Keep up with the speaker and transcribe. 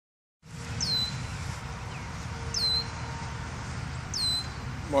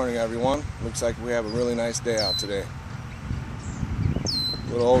Morning, everyone. Looks like we have a really nice day out today.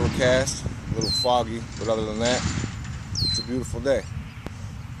 A little overcast, a little foggy, but other than that, it's a beautiful day.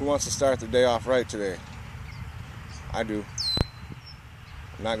 Who wants to start the day off right today? I do.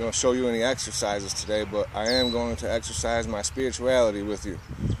 I'm not going to show you any exercises today, but I am going to exercise my spirituality with you.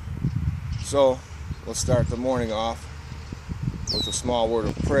 So, let's start the morning off with a small word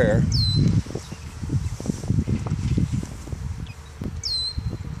of prayer.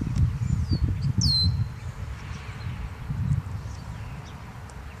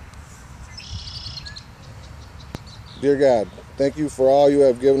 Dear God, thank you for all you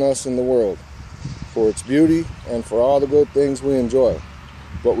have given us in the world, for its beauty and for all the good things we enjoy.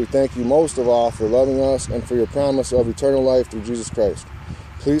 But we thank you most of all for loving us and for your promise of eternal life through Jesus Christ.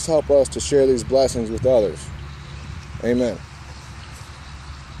 Please help us to share these blessings with others. Amen.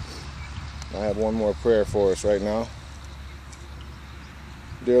 I have one more prayer for us right now.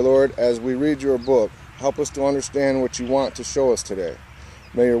 Dear Lord, as we read your book, help us to understand what you want to show us today.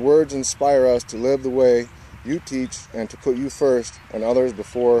 May your words inspire us to live the way you teach and to put you first and others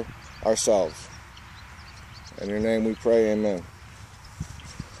before ourselves. In your name we pray, amen.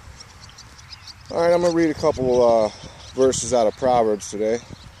 Alright, I'm going to read a couple verses out of Proverbs today.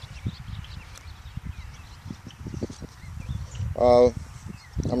 I'm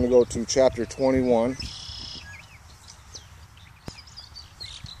going to go to chapter 21.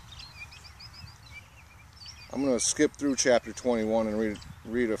 I'm going to skip through chapter 21 and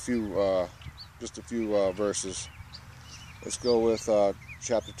read a few just a few verses. Let's go with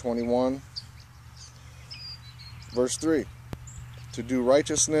chapter 21, verse 3. To do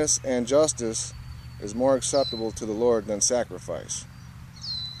righteousness and justice is more acceptable to the Lord than sacrifice.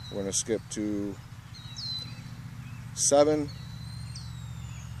 We're going to skip to 7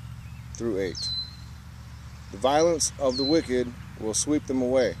 through 8. The violence of the wicked will sweep them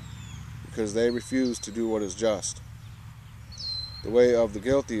away, because they refuse to do what is just. The way of the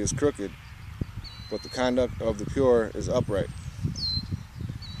guilty is crooked, but the conduct of the pure is upright.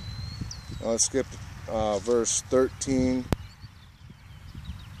 Now let's skip verse 13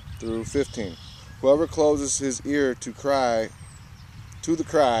 through 15. Whoever closes his ear to the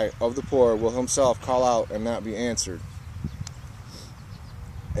cry of the poor will himself call out and not be answered.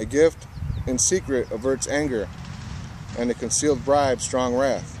 A gift in secret averts anger, and a concealed bribe strong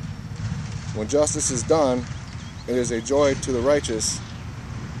wrath. When justice is done, it is a joy to the righteous,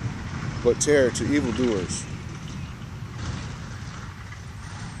 but terror to evildoers.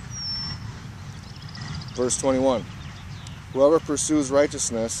 Verse 21. Whoever pursues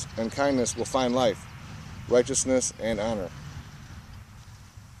righteousness and kindness will find life, righteousness and honor.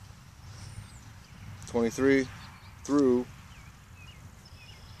 23 through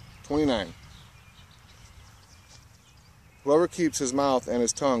 29. Whoever keeps his mouth and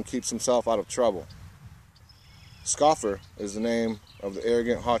his tongue keeps himself out of trouble. Scoffer is the name of the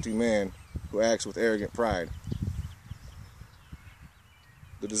arrogant, haughty man who acts with arrogant pride.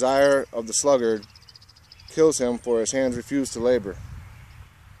 The desire of the sluggard kills him, for his hands refuse to labor.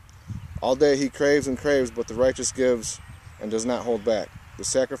 All day he craves and craves, but the righteous gives and does not hold back. The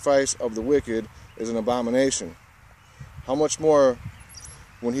sacrifice of the wicked is an abomination. How much more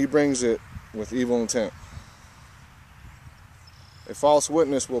when he brings it with evil intent? A false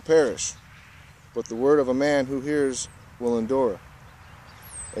witness will perish, but the word of a man who hears will endure.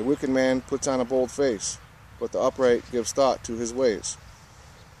 A wicked man puts on a bold face, but the upright gives thought to his ways.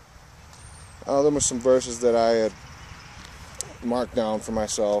 There were some verses that I had marked down for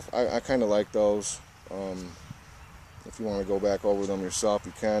myself. I kind of like those. If you want to go back over them yourself,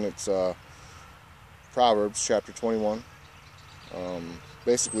 you can. It's Proverbs chapter 21.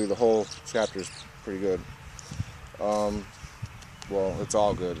 Basically, the whole chapter is pretty good. Well, it's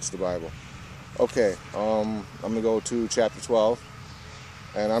all good. It's the Bible. Okay, I'm going to go to chapter 12,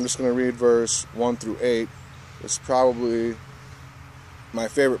 and I'm just going to read verse 1 through 8. It's probably my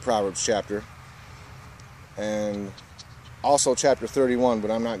favorite Proverbs chapter, and also chapter 31,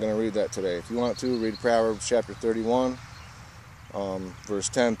 but I'm not going to read that today. If you want to, read Proverbs chapter 31, verse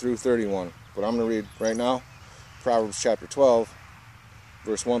 10 through 31. But I'm going to read right now Proverbs chapter 12,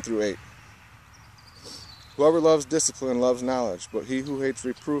 verse 1 through 8. Whoever loves discipline loves knowledge, but he who hates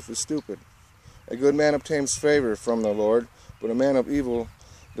reproof is stupid. A good man obtains favor from the Lord, but a man of evil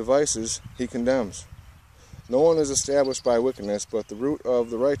devices he condemns. No one is established by wickedness, but the root of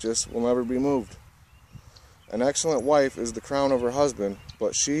the righteous will never be moved. An excellent wife is the crown of her husband,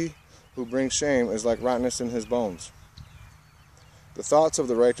 but she who brings shame is like rottenness in his bones. The thoughts of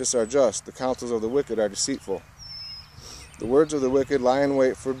the righteous are just, the counsels of the wicked are deceitful. The words of the wicked lie in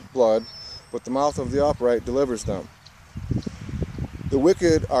wait for blood, but the mouth of the upright delivers them. The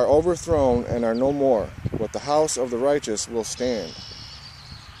wicked are overthrown and are no more, but the house of the righteous will stand.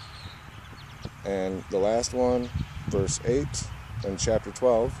 And the last one, verse 8 in chapter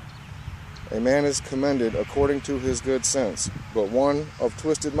 12. A man is commended according to his good sense, but one of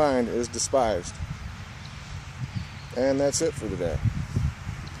twisted mind is despised. And that's it for today.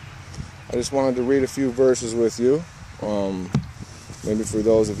 I just wanted to read a few verses with you. Maybe for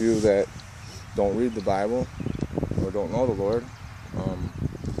those of you that don't read the Bible or don't know the Lord,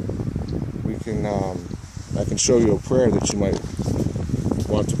 I can show you a prayer that you might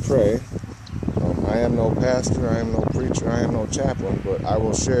want to pray. I am no pastor, I am no preacher, I am no chaplain, but I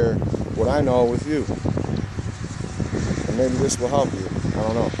will share what I know with you. And maybe this will help you. I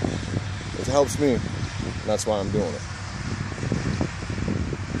don't know. It helps me, and that's why I'm doing it.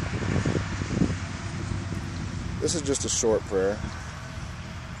 This is just a short prayer.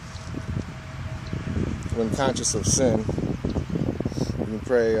 When conscious of sin, you can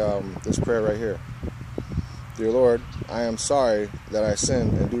pray this prayer right here. Dear Lord, I am sorry that I sin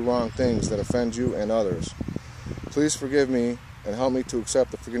and do wrong things that offend you and others. Please forgive me and help me to accept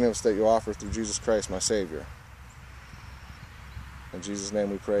the forgiveness that you offer through Jesus Christ, my Savior. In Jesus'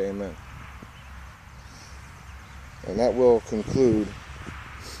 name we pray, amen. And that will conclude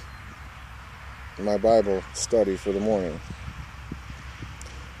my Bible study for the morning.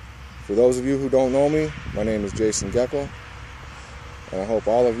 For those of you who don't know me, my name is Jason Gekle, and I hope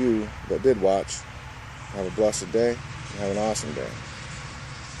all of you that did watch have a blessed day and have an awesome day.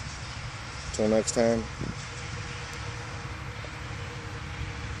 Until next time,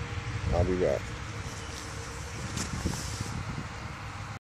 I'll be back.